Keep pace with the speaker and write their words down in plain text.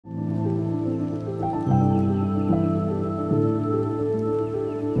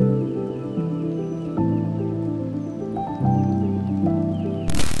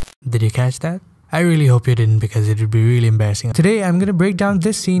you catch that? I really hope you didn't, because it would be really embarrassing. Today I'm gonna break down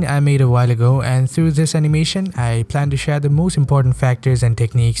this scene I made a while ago, and through this animation I plan to share the most important factors and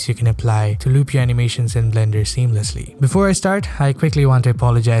techniques you can apply to loop your animations in Blender seamlessly. Before I start, I quickly want to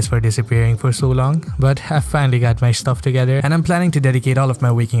apologize for disappearing for so long, but I've finally got my stuff together and I'm planning to dedicate all of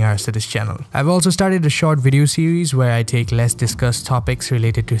my waking hours to this channel. I've also started a short video series where I take less discussed topics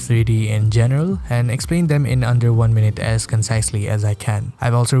related to 3D in general and explain them in under 1 minute as concisely as I can.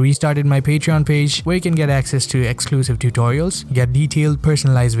 I've also restarted my Patreon page where you can get access to exclusive tutorials, get detailed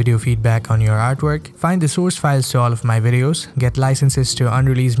personalized video feedback on your artwork, find the source files to all of my videos, get licenses to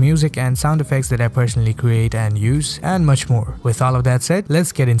unreleased music and sound effects that I personally create and use, and much more. With all of that said,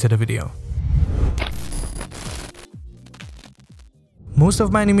 let's get into the video. Most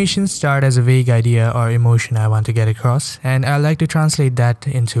of my animations start as a vague idea or emotion I want to get across, and I like to translate that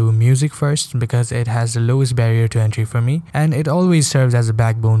into music first because it has the lowest barrier to entry for me, and it always serves as a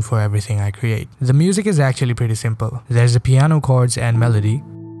backbone for everything I create. The music is actually pretty simple. There's the piano chords and melody,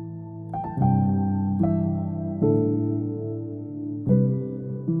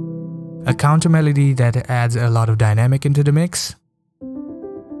 a counter melody that adds a lot of dynamic into the mix,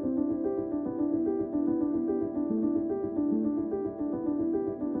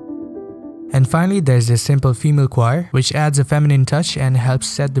 and finally there's this simple female choir which adds a feminine touch and helps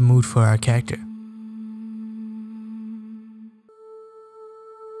set the mood for our character.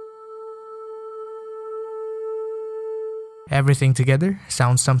 Everything together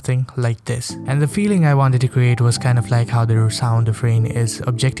sounds something like this. And the feeling I wanted to create was kind of like how the sound of rain is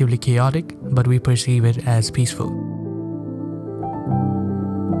objectively chaotic, but we perceive it as peaceful.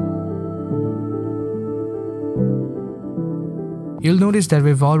 You'll notice that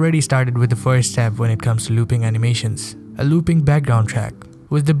we've already started with the first step when it comes to looping animations, a looping background track.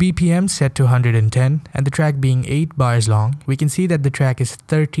 With the BPM set to 110 and the track being 8 bars long, we can see that the track is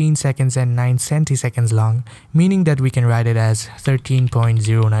 13 seconds and 9 centiseconds long, meaning that we can write it as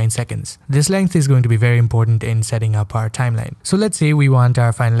 13.09 seconds. This length is going to be very important in setting up our timeline. So let's say we want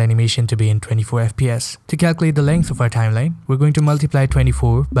our final animation to be in 24 FPS. To calculate the length of our timeline, we're going to multiply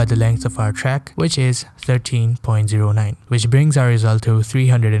 24 by the length of our track, which is 13.09, which brings our result to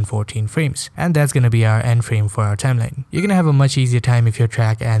 314 frames. And that's going to be our end frame for our timeline. You're going to have a much easier time if your track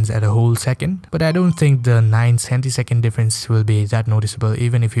ends at a whole second, but I don't think the 9 centisecond difference will be that noticeable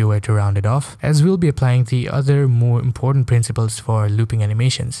even if you were to round it off, as we'll be applying the other more important principles for looping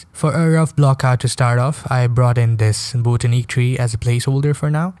animations. For a rough block out to start off, I brought in this Botaniq tree as a placeholder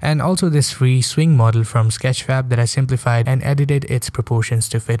for now, and also this free swing model from Sketchfab that I simplified and edited its proportions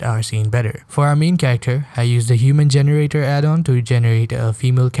to fit our scene better. For our main character, I used the human generator add-on to generate a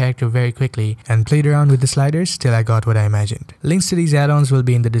female character very quickly and played around with the sliders till I got what I imagined. Links to these add-ons will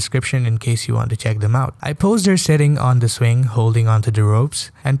be in the description in case you want to check them out. I posed her sitting on the swing holding onto the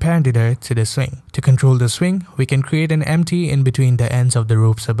ropes and parented her to the swing. To control the swing, we can create an empty in between the ends of the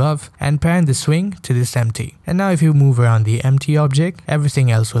ropes above and parent the swing to this empty. And now if you move around the empty object,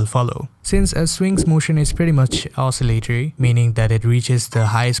 everything else will follow. Since a swing's motion is pretty much oscillatory, meaning that it reaches the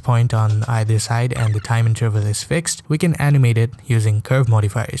highest point on either side and the time interval is fixed, we can animate it using curve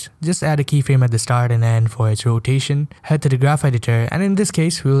modifiers. Just add a keyframe at the start and end for its rotation, head to the graph editor, and in this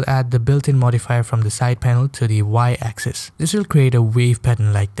case we'll add the built-in modifier from the side panel to the y-axis. This will create a wave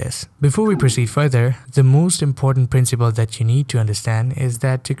pattern like this. Before we proceed further, the most important principle that you need to understand is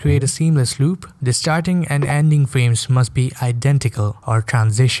that to create a seamless loop, the starting and ending frames must be identical or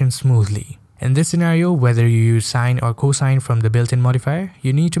transition smoothly. In this scenario, whether you use sine or cosine from the built-in modifier,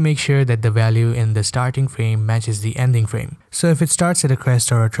 you need to make sure that the value in the starting frame matches the ending frame. So if it starts at a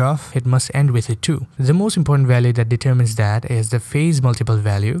crest or a trough, it must end with it too. The most important value that determines that is the phase multiple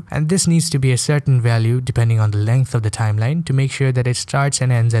value, and this needs to be a certain value depending on the length of the timeline to make sure that it starts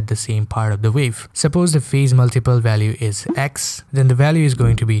and ends at the same part of the wave. Suppose the phase multiple value is x, then the value is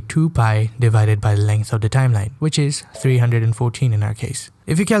going to be 2 pi divided by the length of the timeline, which is 314 in our case.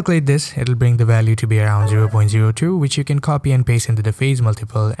 If you calculate this, it'll bring the value to be around 0.02, which you can copy and paste into the phase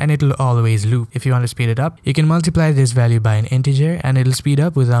multiple and it'll always loop. If you want to speed it up, you can multiply this value by an integer and it'll speed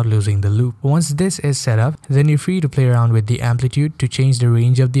up without losing the loop. Once this is set up, then you're free to play around with the amplitude to change the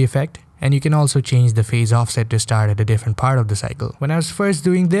range of the effect. And you can also change the phase offset to start at a different part of the cycle. When I was first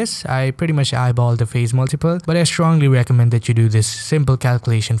doing this, I pretty much eyeballed the phase multiple, but I strongly recommend that you do this simple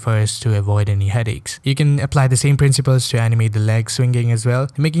calculation first to avoid any headaches. You can apply the same principles to animate the leg swinging as well,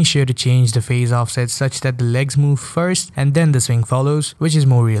 making sure to change the phase offset such that the legs move first and then the swing follows, which is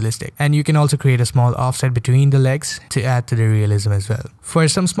more realistic. And you can also create a small offset between the legs to add to the realism as well. For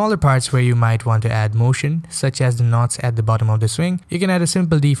some smaller parts where you might want to add motion, such as the knots at the bottom of the swing, you can add a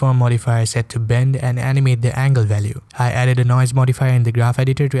simple deform modifier modifier set to bend and animate the angle value. I added a noise modifier in the graph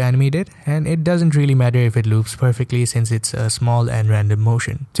editor to animate it, and it doesn't really matter if it loops perfectly since it's a small and random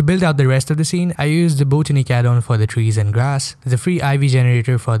motion. To build out the rest of the scene, I used the Botaniq add-on for the trees and grass, the free ivy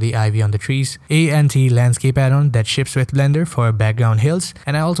generator for the ivy on the trees, A&T landscape add-on that ships with Blender for background hills,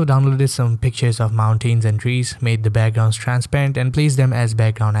 and I also downloaded some pictures of mountains and trees, made the backgrounds transparent and placed them as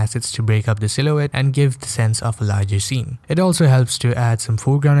background assets to break up the silhouette and give the sense of a larger scene. It also helps to add some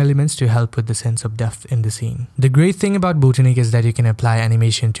foreground elements to help with the sense of depth in the scene. The great thing about Botaniq is that you can apply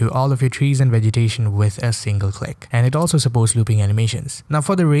animation to all of your trees and vegetation with a single click, and it also supports looping animations. Now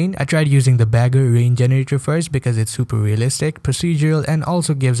for the rain, I tried using the Baga rain generator first because it's super realistic, procedural, and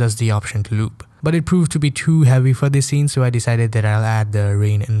also gives us the option to loop. But it proved to be too heavy for this scene, so I decided that I'll add the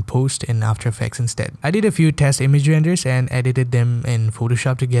rain in post in After Effects instead. I did a few test image renders and edited them in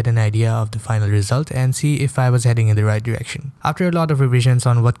Photoshop to get an idea of the final result and see if I was heading in the right direction. After a lot of revisions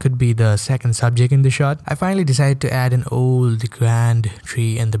on what could be the second subject in the shot, I finally decided to add an old grand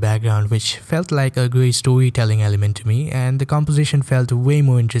tree in the background, which felt like a great storytelling element to me, and the composition felt way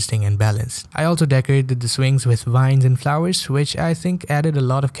more interesting and balanced. I also decorated the swings with vines and flowers, which I think added a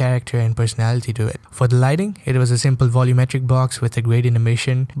lot of character and personality to it. For the lighting, it was a simple volumetric box with a gradient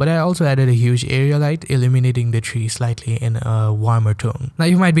emission, but I also added a huge area light illuminating the tree slightly in a warmer tone. Now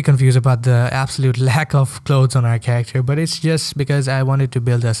you might be confused about the absolute lack of clothes on our character, but it's just because I wanted to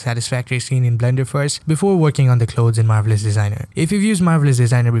build a satisfactory scene in Blender first before working on the clothes in Marvelous Designer. If you've used Marvelous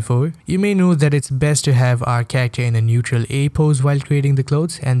Designer before, you may know that it's best to have our character in a neutral A pose while creating the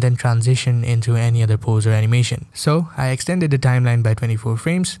clothes and then transition into any other pose or animation. So I extended the timeline by 24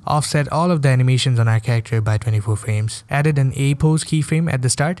 frames, offset all of the animations on our character by 24 frames, added an A pose keyframe at the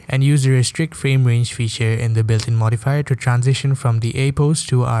start, and used the restrict frame range feature in the built-in modifier to transition from the A pose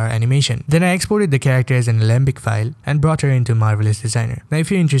to our animation. Then I exported the character as an Alembic file and brought her into Marvelous Designer. Now if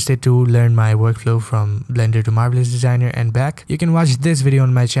you're interested to learn my workflow from Blender to Marvelous Designer and back, you can watch this video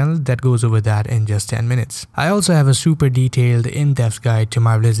on my channel that goes over that in just 10 minutes. I also have a super detailed in-depth guide to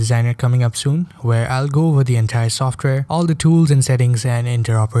Marvelous Designer coming up soon, where I'll go over the entire software, all the tools and settings and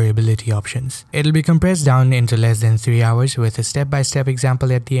interoperability options. It'll be compressed down into less than 3 hours with a step-by-step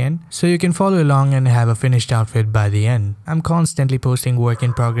example at the end, so you can follow along and have a finished outfit by the end. I'm constantly posting work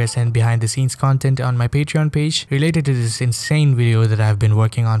in progress and behind the scenes content on my Patreon page related to this insane video that I've been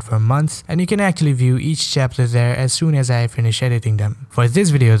working on for months, and you can actually view each chapter there as soon as I finish editing them. For this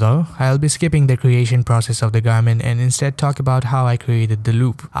video though, I'll be skipping the creation process of the garment and instead talk about how I created the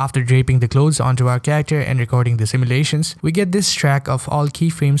loop. After draping the clothes onto our character and recording the simulations, we get this track of all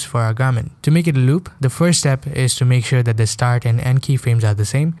keyframes for our garment. To make it a loop, the first step is to make sure that the start and end keyframes are the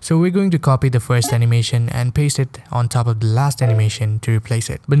same, so we're going to copy the first animation and paste it on top of the last animation to replace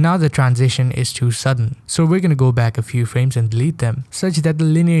it. But now the transition is too sudden, so we're going to go back a few frames and delete them, such that the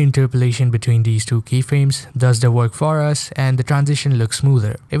linear interpolation between these two keyframes does the work for us and the transition looks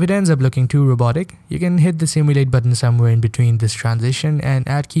smoother. If it ends up looking too robotic, you can hit the simulate button somewhere in between this transition and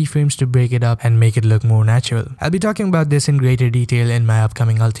add keyframes to break it up and make it look more natural. I'll be talking about this in greater detail in my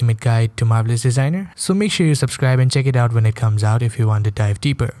upcoming Ultimate Guide to Marvelous Designer, so make sure you subscribe and check it out when it comes out if you want to dive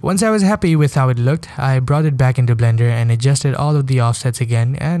deeper. Once I was happy with how it looked, I brought it back into Blender and adjusted all of the offsets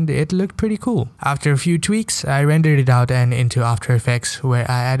again, and it looked pretty cool. After a few tweaks, I rendered it out and into After Effects, where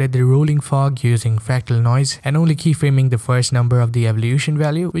I added the rolling fog using fractal noise and only keyframing the first number of the evolution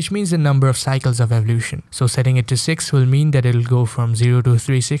value, which means the number of cycles of evolution. So setting it to 6 will mean that it'll go from 0 to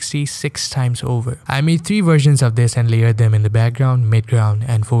 360 6 times over. I made 3 versions of this and layered them in the background, midground,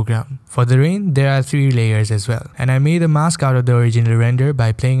 and foreground. For the rain, there are 3 layers as well, and I made a mask out of the original render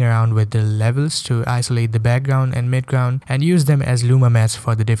by playing around with the levels to isolate the background and midground and use them as luma mats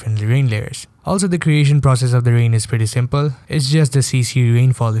for the different rain layers. Also, the creation process of the rain is pretty simple. It's just the CC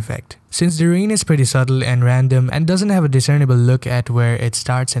rainfall effect. Since the rain is pretty subtle and random and doesn't have a discernible look at where it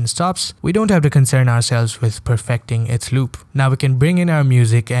starts and stops, we don't have to concern ourselves with perfecting its loop. Now we can bring in our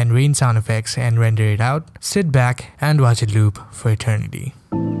music and rain sound effects and render it out, sit back and watch it loop for eternity.